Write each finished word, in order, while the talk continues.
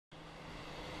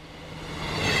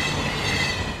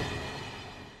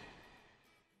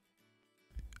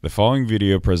The following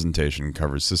video presentation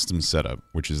covers system setup,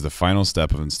 which is the final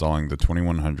step of installing the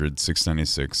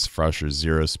 2100/696 Frauscher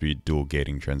zero-speed dual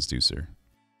gating transducer.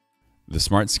 The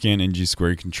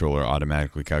SmartScanNG² controller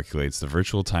automatically calculates the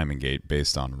virtual timing gate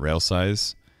based on rail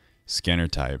size, scanner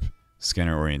type,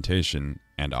 scanner orientation,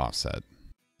 and offset.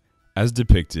 As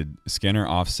depicted, scanner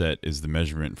offset is the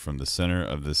measurement from the center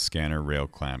of the scanner rail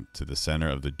clamp to the center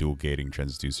of the dual gating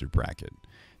transducer bracket.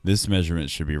 This measurement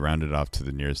should be rounded off to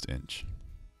the nearest inch.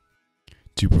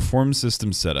 To perform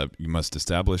system setup, you must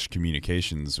establish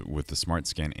communications with the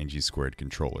SmartScanNG²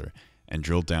 controller and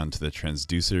drill down to the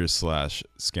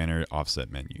transducer/scanner offset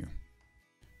menu.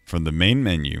 From the main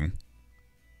menu,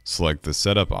 select the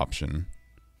setup option,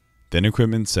 then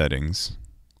equipment settings,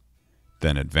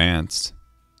 then advanced,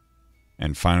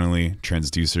 and finally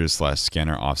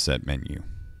transducer/scanner offset menu.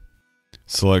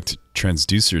 Select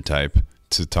transducer type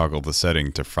to toggle the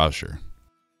setting to Frauscher.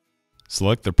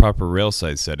 Select the proper rail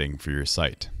size setting for your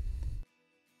site.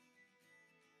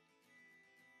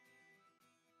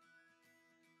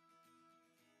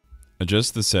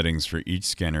 Adjust the settings for each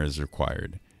scanner as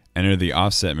required. Enter the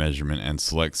offset measurement and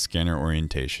select scanner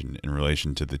orientation in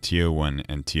relation to the TO1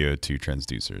 and TO2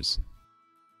 transducers.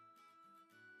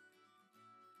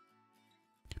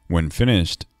 When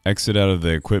finished, exit out of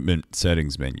the equipment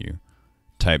settings menu.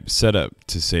 Type setup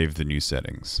to save the new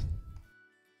settings.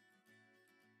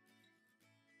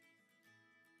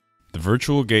 The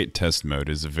virtual gate test mode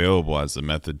is available as a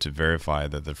method to verify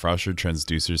that the Frauscher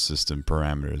transducer system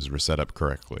parameters were set up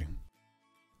correctly.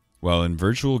 While in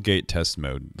virtual gate test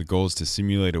mode, the goal is to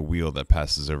simulate a wheel that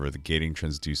passes over the gating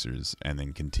transducers and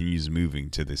then continues moving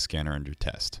to the scanner under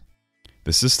test.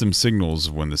 The system signals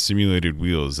when the simulated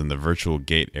wheel is in the virtual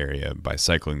gate area by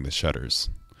cycling the shutters.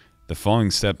 The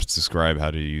following steps describe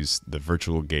how to use the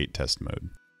virtual gate test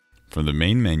mode. From the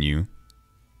main menu,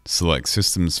 select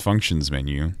Systems Functions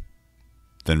menu,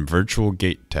 then Virtual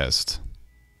Gate Test.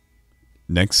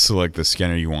 Next, select the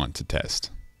scanner you want to test.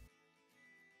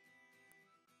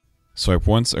 Swipe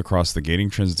once across the gating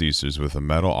transducers with a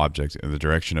metal object in the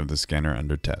direction of the scanner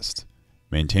under test.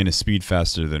 Maintain a speed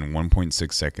faster than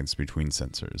 1.6 seconds between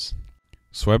sensors.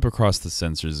 Swipe across the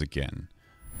sensors again.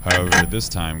 However, this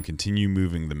time continue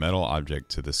moving the metal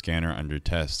object to the scanner under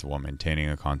test while maintaining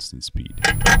a constant speed.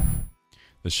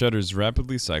 The shutters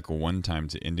rapidly cycle one time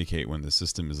to indicate when the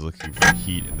system is looking for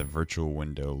heat in the virtual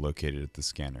window located at the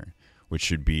scanner, which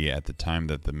should be at the time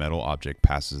that the metal object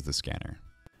passes the scanner.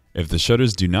 If the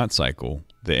shutters do not cycle,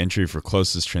 the entry for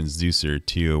closest transducer,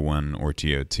 TO1 or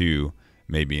TO2,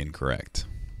 may be incorrect.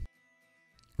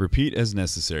 Repeat as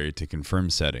necessary to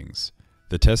confirm settings.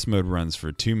 The test mode runs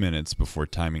for 2 minutes before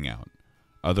timing out.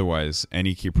 Otherwise,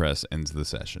 any key press ends the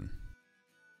session.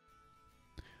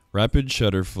 Rapid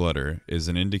shutter flutter is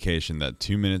an indication that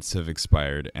 2 minutes have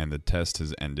expired and the test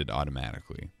has ended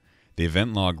automatically. The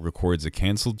event log records a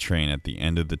canceled train at the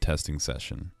end of the testing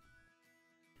session.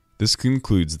 This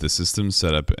concludes the system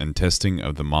setup and testing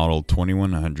of the model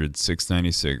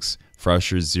 2100/696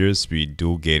 Frauscher zero-speed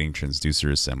dual gating transducer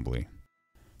assembly.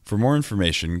 For more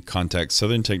information, contact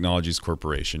Southern Technologies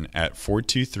Corporation at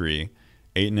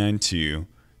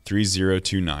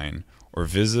 423-892-3029 or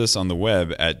visit us on the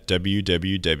web at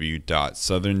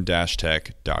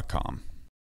www.southern-tech.com.